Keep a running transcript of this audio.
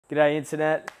G'day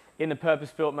Internet, in the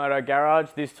purpose-built Moto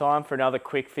garage, this time for another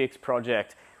quick fix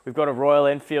project. We've got a Royal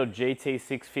Enfield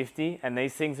GT650 and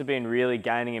these things have been really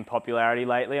gaining in popularity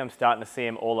lately. I'm starting to see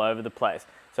them all over the place.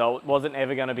 So it wasn't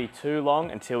ever going to be too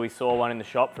long until we saw one in the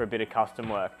shop for a bit of custom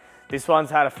work. This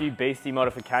one's had a few beastie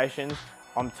modifications.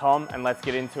 I'm Tom and let's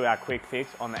get into our quick fix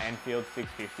on the Enfield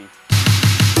 650.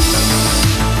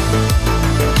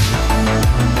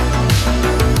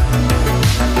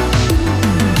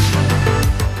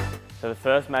 So the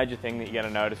first major thing that you're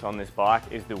going to notice on this bike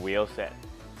is the wheel set.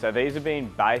 So these have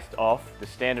been based off the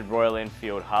standard Royal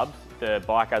Enfield hubs. The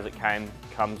bike as it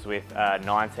comes with a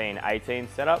 1918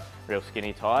 setup, real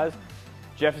skinny tyres.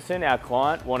 Jefferson, our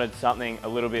client, wanted something a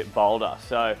little bit bolder.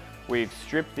 So we've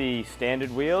stripped the standard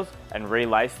wheels and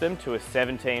relaced them to a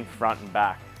 17 front and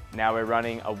back. Now we're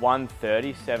running a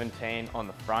 130 17 on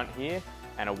the front here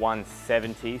and a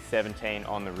 170 17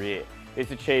 on the rear. This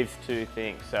achieves two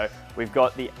things. So we've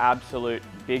got the absolute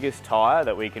biggest tyre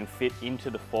that we can fit into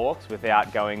the forks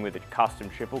without going with a custom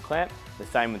triple clamp. The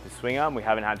same with the swing arm, we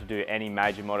haven't had to do any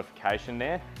major modification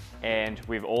there. And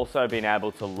we've also been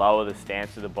able to lower the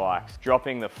stance of the bikes.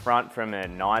 Dropping the front from a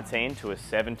 19 to a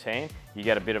 17, you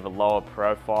get a bit of a lower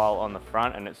profile on the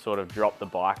front and it sort of dropped the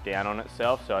bike down on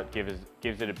itself, so it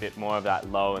gives it a bit more of that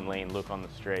low and lean look on the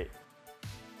street.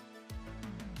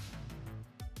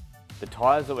 The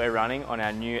tyres that we're running on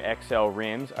our new XL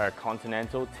rims are a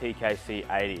Continental TKC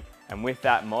 80, and with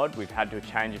that mod we've had to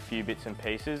change a few bits and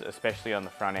pieces, especially on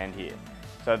the front end here.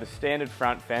 So the standard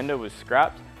front fender was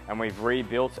scrapped and we've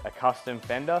rebuilt a custom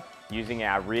fender using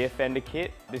our rear fender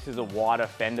kit. This is a wider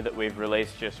fender that we've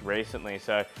released just recently,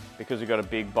 so because we've got a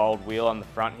big bold wheel on the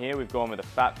front here, we've gone with a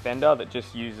fat fender that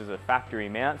just uses a factory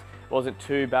mount. It wasn't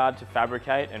too bad to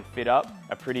fabricate and fit up,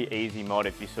 a pretty easy mod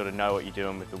if you sort of know what you're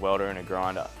doing with the welder and a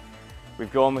grinder.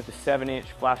 We've gone with a 7-inch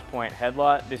flashpoint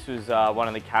headlight. This was one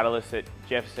of the catalysts that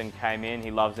Jefferson came in.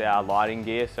 He loves our lighting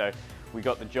gear, so we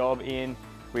got the job in.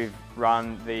 We've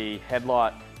run the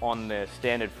headlight on the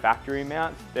standard factory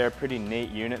mounts. They're a pretty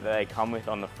neat unit that they come with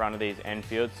on the front of these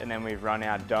Enfields. And then we've run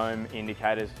our dome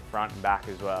indicators front and back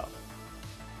as well.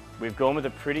 We've gone with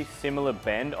a pretty similar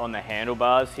bend on the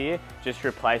handlebars here, just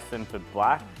replaced them for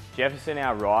black. Jefferson,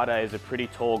 our rider, is a pretty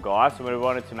tall guy, so we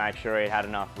wanted to make sure he had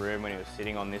enough room when he was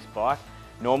sitting on this bike.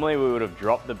 Normally we would have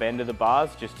dropped the bend of the bars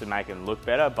just to make it look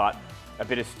better, but a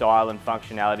bit of style and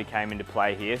functionality came into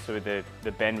play here, so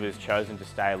the bend was chosen to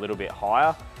stay a little bit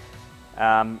higher.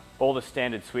 All the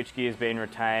standard switchgear has been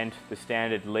retained, the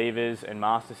standard levers and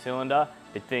master cylinder.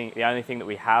 The only thing that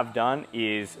we have done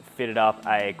is fitted up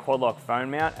a quad lock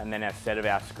phone mount and then a set of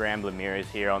our Scrambler mirrors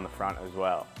here on the front as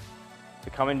well. So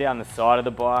coming down the side of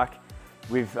the bike,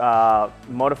 we've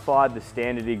modified the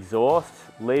standard exhaust,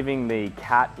 leaving the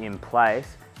cat in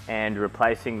place and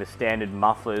replacing the standard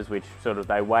mufflers, which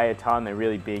they weigh a ton, they're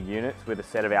really big units, with a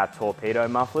set of our torpedo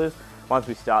mufflers. Once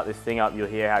we start this thing up, you'll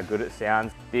hear how good it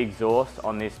sounds. The exhaust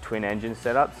on this twin engine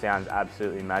setup sounds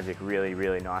absolutely magic, really,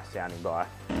 really nice sounding bike.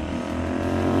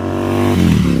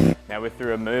 Now with the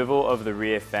removal of the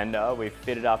rear fender, we've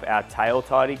fitted up our tail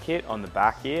tidy kit on the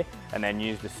back here and then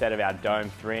used a set of our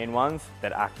Dome 3-in-1s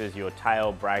that act as your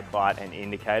tail, brake light and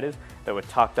indicators that were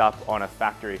tucked up on a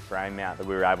factory frame mount that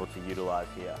we were able to utilise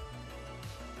here.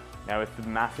 Now with the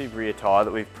massive rear tyre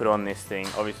that we've put on this thing,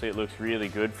 obviously it looks really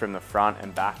good from the front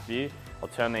and back view. I'll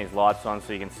turn these lights on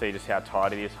so you can see just how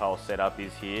tidy this whole setup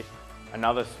is here.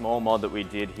 Another small mod that we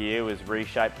did here was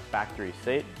reshape the factory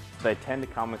seat. They tend to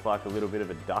come with like a little bit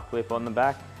of a duck lip on the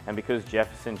back, and because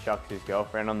Jefferson chucks his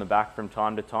girlfriend on the back from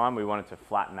time to time, we wanted to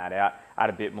flatten that out,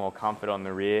 add a bit more comfort on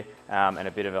the rear and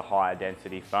a bit of a higher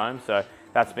density foam. So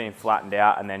that's been flattened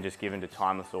out and then just given to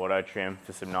Timeless Auto trim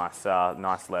for some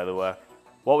nice leather work.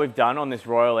 What we've done on this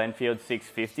Royal Enfield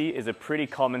 650 is a pretty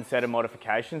common set of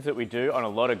modifications that we do on a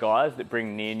lot of guys that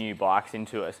bring near new bikes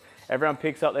into us. Everyone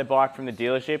picks up their bike from the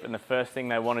dealership and the first thing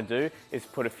they want to do is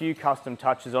put a few custom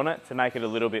touches on it to make it a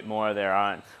little bit more of their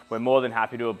own. We're more than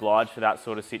happy to oblige for that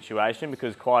sort of situation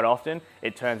because quite often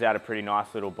it turns out a pretty nice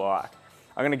little bike.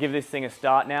 I'm going to give this thing a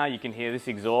start now. You can hear this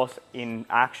exhaust in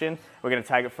action. We're going to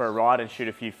take it for a ride and shoot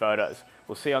a few photos.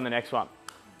 We'll see you on the next one.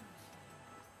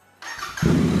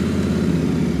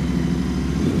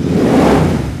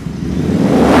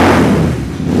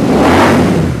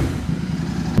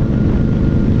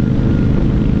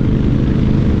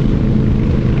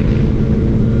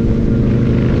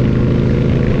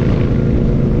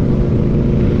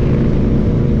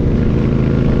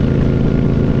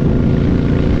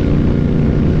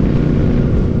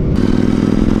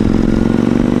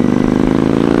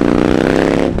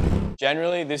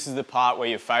 Generally, this is the part where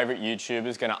your favourite YouTuber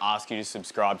is going to ask you to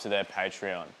subscribe to their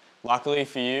Patreon. Luckily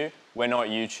for you, we're not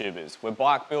YouTubers. We're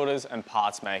bike builders and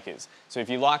parts makers. So if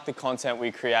you like the content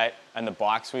we create and the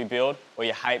bikes we build, or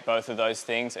you hate both of those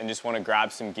things and just want to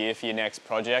grab some gear for your next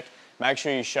project, make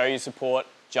sure you show your support,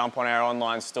 jump on our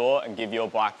online store and give your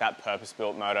bike that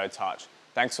purpose-built Moto touch.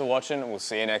 Thanks for watching and we'll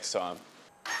see you next time.